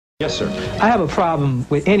Yes, sir. I have a problem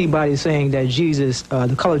with anybody saying that Jesus,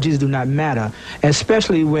 the color of Jesus do not matter,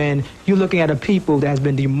 especially when you're looking at a people that has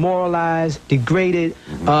been demoralized, degraded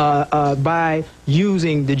by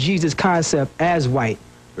using the Jesus concept as white.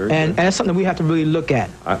 And that's something we have to really look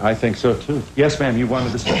at. I think so, too. Yes, ma'am, you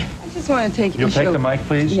wanted to say. I just want to take issue. You'll take the mic,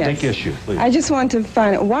 please? Yes. Take issue, please. I just want to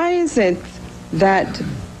find out, why is it that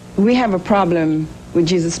we have a problem with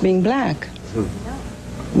Jesus being black?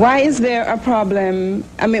 Why is there a problem?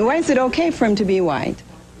 I mean, why is it okay for him to be white?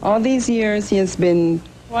 All these years he has been...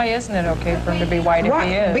 Why isn't it okay for him to be white if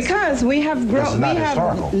he is? Because we have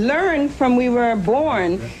learned from we were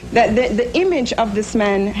born that the image of this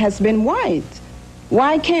man has been white.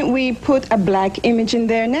 Why can't we put a black image in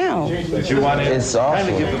there now? You want to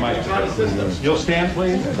kindly give the mic. You'll stand,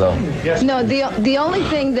 please? Yes. No, the only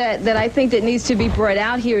thing that I think that needs to be brought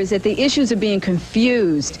out here is that the issues are being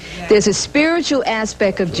confused. There's a spiritual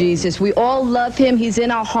aspect of Jesus. We all love him. He's in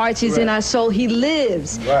our hearts. He's in our soul. He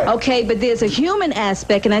lives. Okay, but there's a human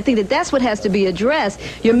aspect, and I think that that's what has to be addressed.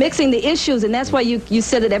 You're mixing the issues, and that's why you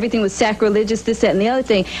said that everything was sacrilegious, this, that, and the other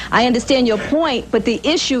thing. I understand your point, but the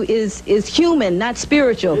issue is human, not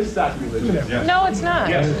spiritual. It's sacrilegious. No, it's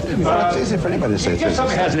not. It's easy for anybody to say it.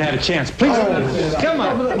 Somebody hasn't had a chance. Please, come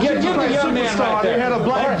on. Give the young man right there. They had a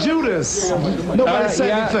black Judas. Nobody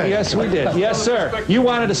said anything. Yes, we did. Yes, sir. You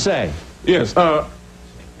wanted to say. Yes.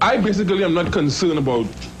 I basically am not concerned about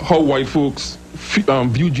how white folks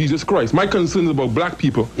view Jesus Christ. My concern is about black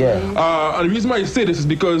people. And the reason why I say this is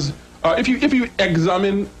because if you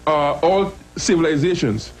examine all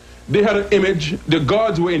civilizations, they had an image. The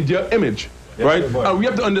gods were in their image. Right? And we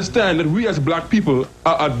have to understand that we as black people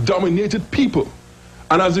are a dominated people.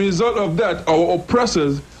 And as a result of that, our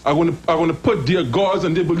oppressors are going to put their gods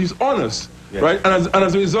and their beliefs on us. Right? And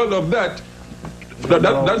as a result of that,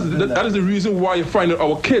 that is the reason why you find that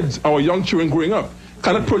our kids, our young children growing up,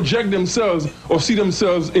 cannot project themselves or see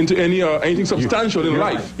themselves into anything substantial in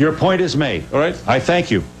life. Your point is made. All right? I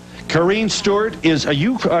thank you. Corrine Stewart, are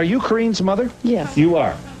you Corine's mother? Yes. You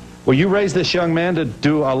are. Well, you raised this young man to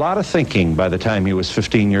do a lot of thinking by the time he was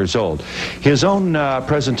 15 years old. His own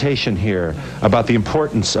presentation here about the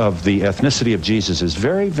importance of the ethnicity of Jesus is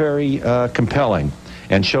very, very compelling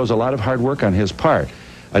and shows a lot of hard work on his part.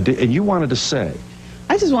 And you wanted to say...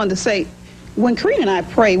 I just wanted to say, when Corrine and I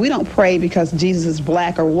pray, we don't pray because Jesus is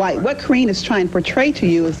black or white. What Corrine is trying to portray to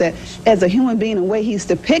you is that as a human being, the way he's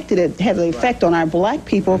depicted, it has an effect on our black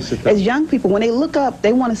people. As young people, when they look up,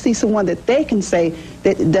 they want to see someone that they can say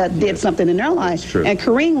that did something in their life. And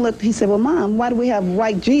Corrine looked, he said, well, Mom, why do we have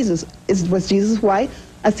white Jesus? Was Jesus white?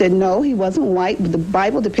 I said, no, he wasn't white, but the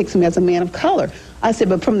Bible depicts him as a man of color. I said,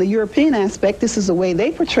 but from the European aspect, this is the way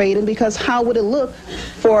they portrayed him, because how would it look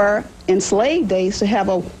for enslaved days to have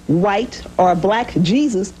a white or a black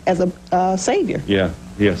Jesus as a savior? Yeah,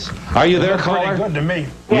 yes. Are you there, caller? Pretty good to me.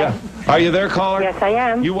 Yeah. Are you there, caller? Yes, I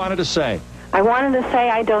am. You wanted to say. I wanted to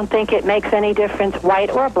say I don't think it makes any difference,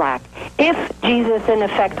 white or black. If Jesus, in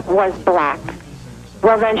effect, was black,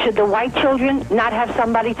 well, then should the white children not have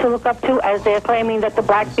somebody to look up to, as they're claiming that the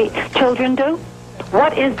black children do?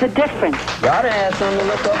 What is the difference? Y'all done had something to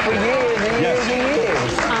look up for years and years and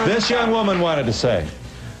years. This young woman wanted to say.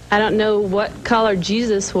 I don't know what color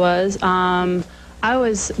Jesus was.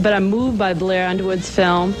 But I'm moved by Blair Underwood's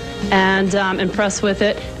film and impressed with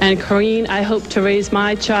it. And Corrine, I hope to raise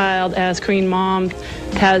my child as Corrine mom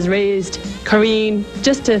has raised Corrine,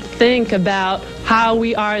 just to think about how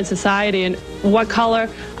we are in society and what color.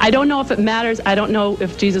 I don't know if it matters. I don't know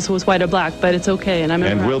if Jesus was white or black, but it's okay.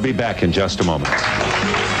 And we'll be back in just a moment. One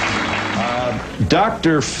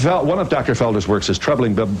of Dr. Felder's works is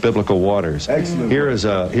Troubling Biblical Waters. Excellent. Here is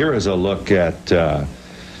a look at the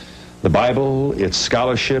Bible, its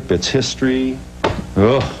scholarship, its history.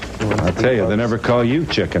 Oh, I'll tell you, they never call you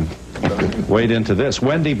chicken. Wade into this.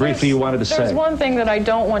 Wendy, briefly, you wanted to say. There's one thing that I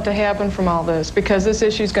don't want to happen from all this, because this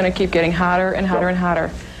issue is going to keep getting hotter and hotter and hotter.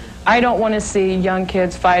 I don't want to see young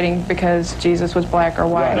kids fighting because Jesus was black or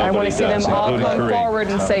white. I want to see them all come forward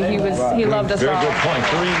and say he loved us all. Very good point.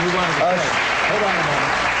 Corrine, you wanted to say. Hold on a moment.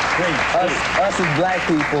 Us as black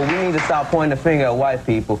people, we need to stop pointing the finger at white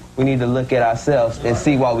people. We need to look at ourselves and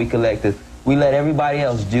see why we collected. We let everybody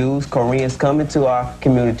else, Jews, Koreans, come into our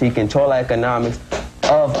community, control economics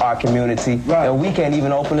of our community, and we can't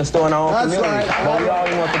even open a store in our own community. But we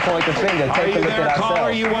always want to point the finger. Take a look at ourselves.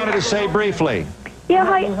 Caller, you wanted to say briefly. Yeah,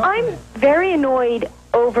 hi. I'm very annoyed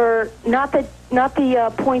over not the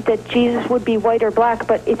point that Jesus would be white or black,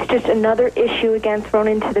 but it's just another issue again thrown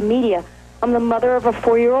into the media. I'm the mother of a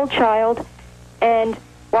 4-year-old child, and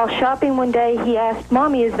while shopping one day, he asked,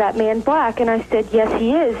 Mommy, is that man black? And I said, yes,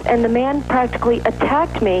 he is. And the man practically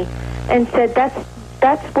attacked me and said,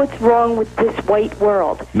 That's what's wrong with this white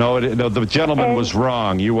world. No, no, the gentleman was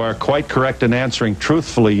wrong. You are quite correct in answering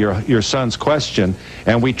truthfully your son's question,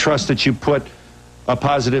 and we trust that you put a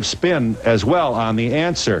positive spin as well on the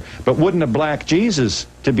answer. But wouldn't a black Jesus,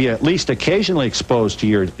 to be at least occasionally exposed to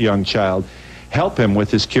your young child, help him with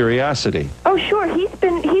his curiosity? Oh, sure. He's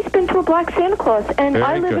been to a black Santa Claus, and Very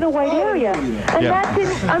I live good. in a white area. And that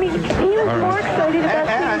didn't, I mean, he was more excited about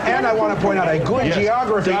And I want to point out a good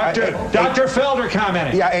geography. Dr. Felder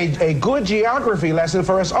commenting. Yeah, a good geography lesson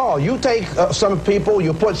for us all. You take some people,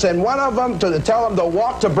 send one of them to tell them to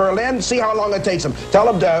walk to Berlin, see how long it takes them.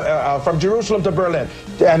 Tell them from Jerusalem to Berlin,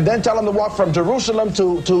 and then tell them to walk from Jerusalem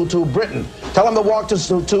to Britain. Tell them to walk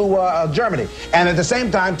to Germany, and at the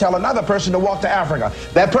same time tell another person to walk to Africa.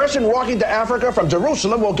 That person walking to Africa from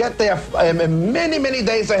Jerusalem will get there many, many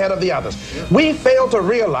days ahead of the others. We fail to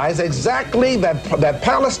realize exactly that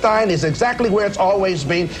Palestine is exactly where it's always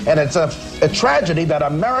been, and it's a tragedy that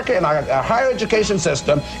America and our higher education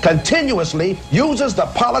system continuously uses the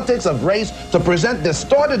politics of race to present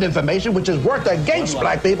distorted information which has worked against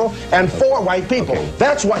black people and for white people. Okay.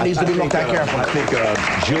 That's what needs to be looked at carefully. I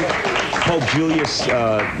think Pope Julius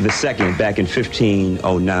II, back in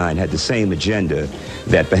 1509, had the same agenda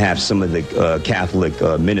that perhaps some of the Catholic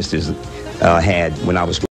ministers had when I was